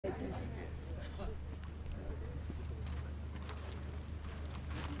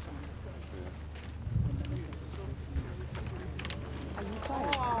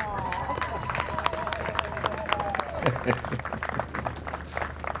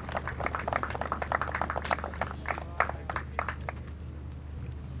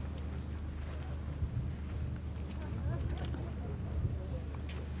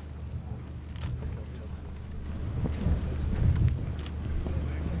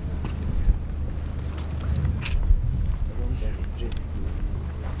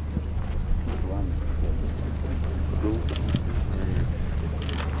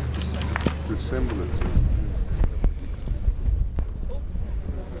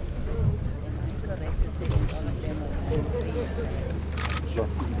Yeah.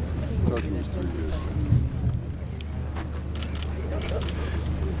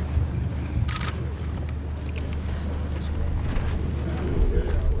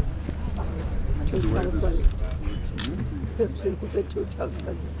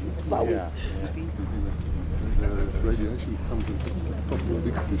 The radiation comes and hits the top of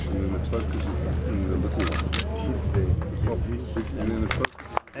the big station and it focuses in the little one. And then it focuses.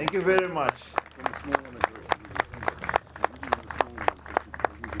 Thank you very much.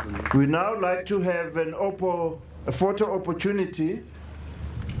 We now like to have a photo opportunity.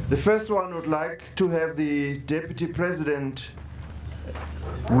 The first one would like to have the Deputy President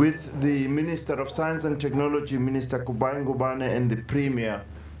with the Minister of Science and Technology, Minister Kubai Ngubane, and the Premier,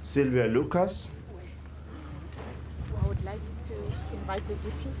 Sylvia Lucas. I would like to invite the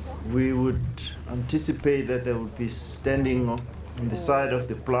deputies. We would anticipate that they would be standing on the side of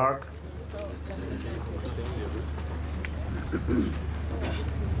the plaque.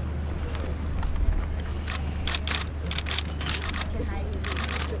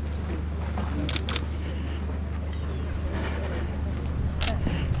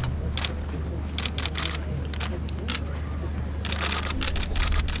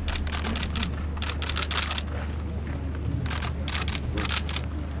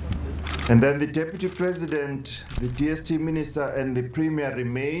 And then the Deputy President, the DST Minister, and the Premier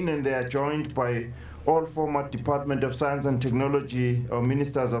remain, and they are joined by all former Department of Science and Technology, or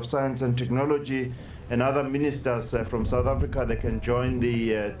Ministers of Science and Technology, and other ministers from South Africa. They can join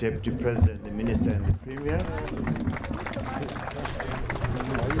the Deputy President, the Minister, and the Premier.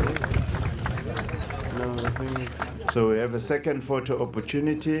 So we have a second photo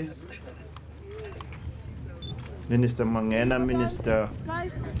opportunity. Minister Mangena, Minister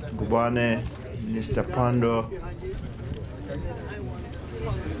Ngubane, Minister Pando.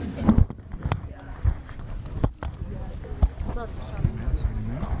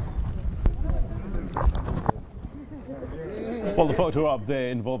 Well, the photo up there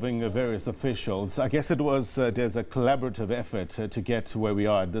involving various officials. I guess it was there's a collaborative effort to get to where we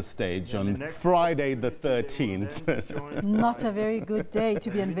are at this stage on Friday the 13th. Not a very good day to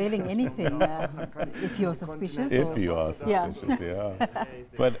be unveiling anything, if you're suspicious. If you are suspicious, yeah.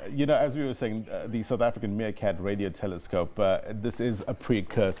 But, you know, as we were saying, the South African MeerKAT radio telescope, this is a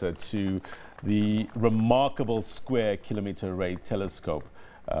precursor to the remarkable Square Kilometre Array telescope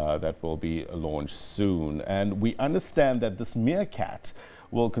that will be launched soon. And we understand that this MeerKAT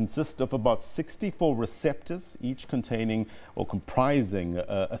will consist of about 64 receptors, each containing or comprising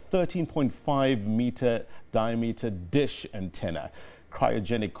a 13.5 meter diameter dish antenna.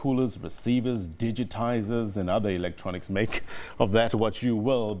 Cryogenic coolers, receivers, digitizers, and other electronics. Make of that what you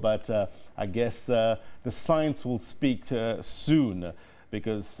will, but I guess the science will speak soon,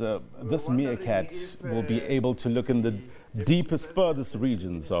 because this MeerKAT will be able to look in the deepest, furthest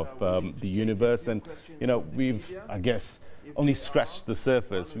regions of the universe. And, you know, we've, I guess, only scratched the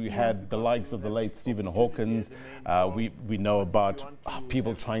surface. We had the likes of the late Stephen Hawking. We know about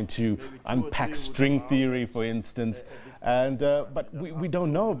people trying to unpack string theory, for instance. And but we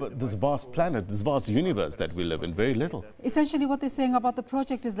don't know about this vast planet, this vast universe that we live in, very little. Essentially what they're saying about the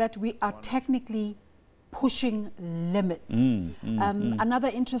project is that we are technically pushing limits. Another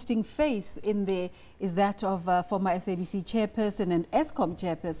interesting face in there is that of former SABC chairperson and ESCOM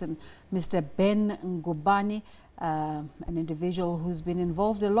chairperson, Mr. Ben Ngubane, an individual who's been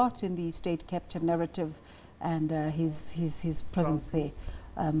involved a lot in the state capture narrative, and his presence there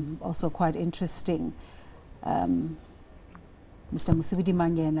also quite interesting. Mr. Musibidi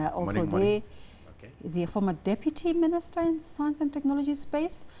Mangena also there. Okay. Is he a former deputy minister in science and technology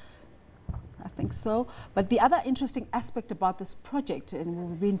space? I think so. But the other interesting aspect about this project, and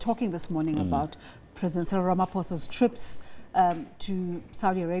we've been talking this morning about President Cyril Ramaphosa's trips to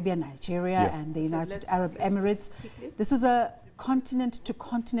Saudi Arabia, Nigeria, and the United Arab Emirates. This is a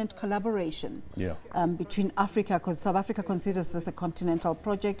continent-to-continent collaboration between Africa, because South Africa considers this a continental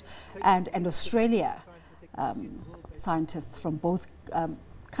project, and Australia. Scientists from both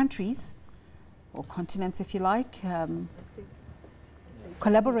countries, or continents if you like,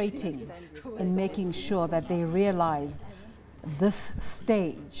 collaborating in making sure that they realize this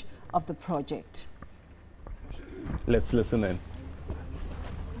stage of the project. Let's listen in.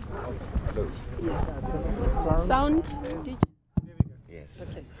 Sound?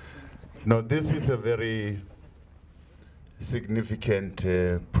 Yes. No, this is a very significant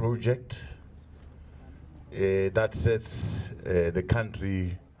project that sets the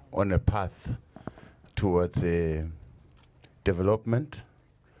country on a path towards development.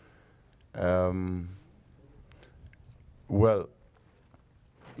 Well,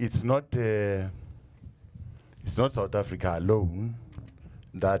 it's not it's not South Africa alone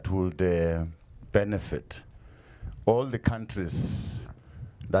that would benefit. All the countries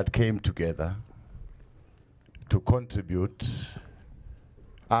that came together to contribute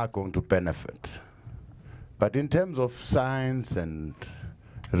are going to benefit. But in terms of science and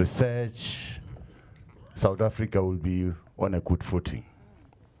research, South Africa will be on a good footing.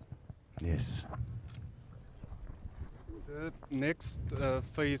 Yes. The next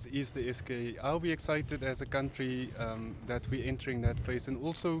phase is the SK. Are we excited as a country that we're entering that phase? And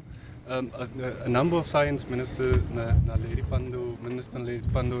also, a number of science ministers, Minister Naledi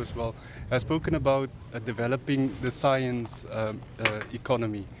Pandor as well, has spoken about developing the science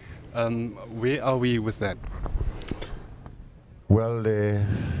economy. Where are we with that? Well,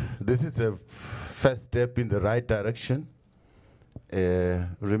 this is a first step in the right direction.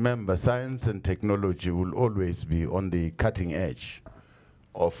 Remember, science and technology will always be on the cutting edge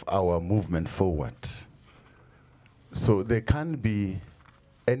of our movement forward. So there can't be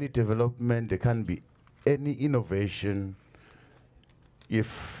any development, there can't be any innovation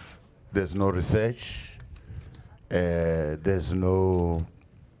if there's no research, there's no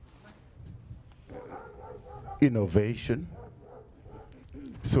innovation.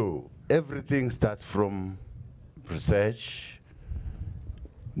 So everything starts from research,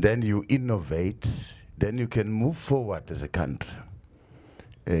 then you innovate, then you can move forward as a country.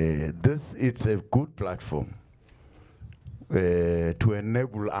 This is a good platform to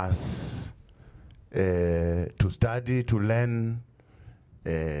enable us to study, to learn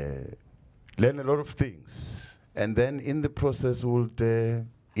a lot of things. And then in the process we'll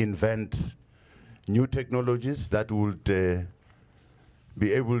invent new technologies that would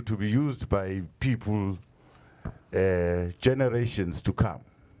be able to be used by people generations to come.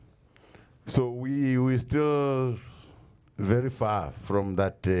 So we're still very far from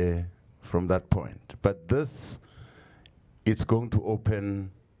that point. But this, it's going to open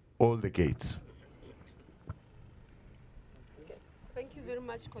all the gates. Okay. Thank you very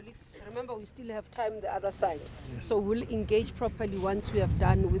much, colleagues. Remember, we still have time the other side. So we'll engage properly once we have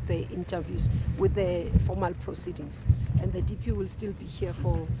done with the interviews, with the formal proceedings. And the DP will still be here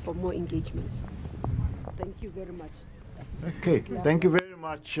for more engagements. Thank you very much. Okay, thank you very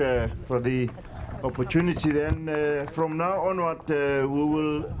much for the opportunity. Then from now onward, we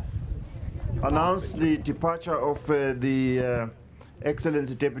will announce the departure of the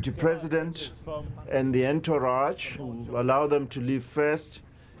Excellency Deputy President and the entourage. We'll allow them to leave first,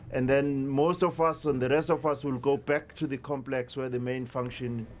 and then most of us and the rest of us will go back to the complex where the main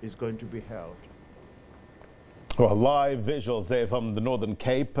function is going to be held. Well, live visuals there from the Northern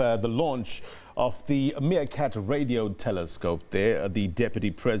Cape, the launch of the MeerKAT radio telescope there. The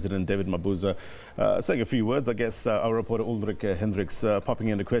Deputy President, David Mabuza, saying a few words. I guess our reporter Ulrich Hendricks popping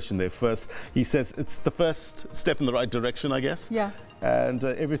in a question there first. He says it's the first step in the right direction, I guess. Yeah. And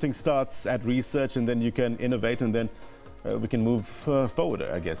everything starts at research, and then you can innovate, and then we can move forward,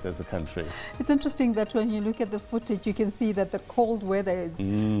 I guess, as a country. It's interesting that when you look at the footage, you can see that the cold weather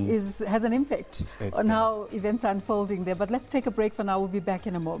has an impact on how events are unfolding there. But let's take a break for now. We'll be back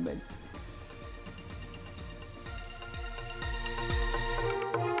in a moment.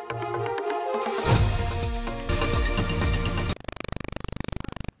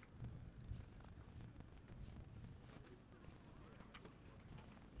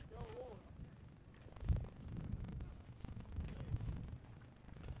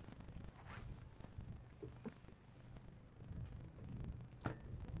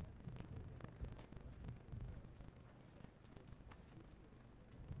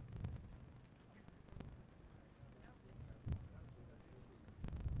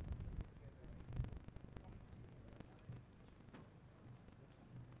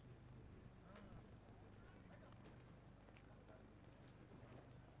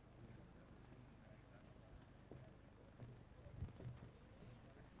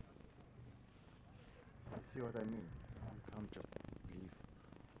 See what I mean? You can't just leave.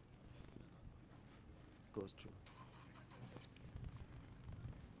 It goes to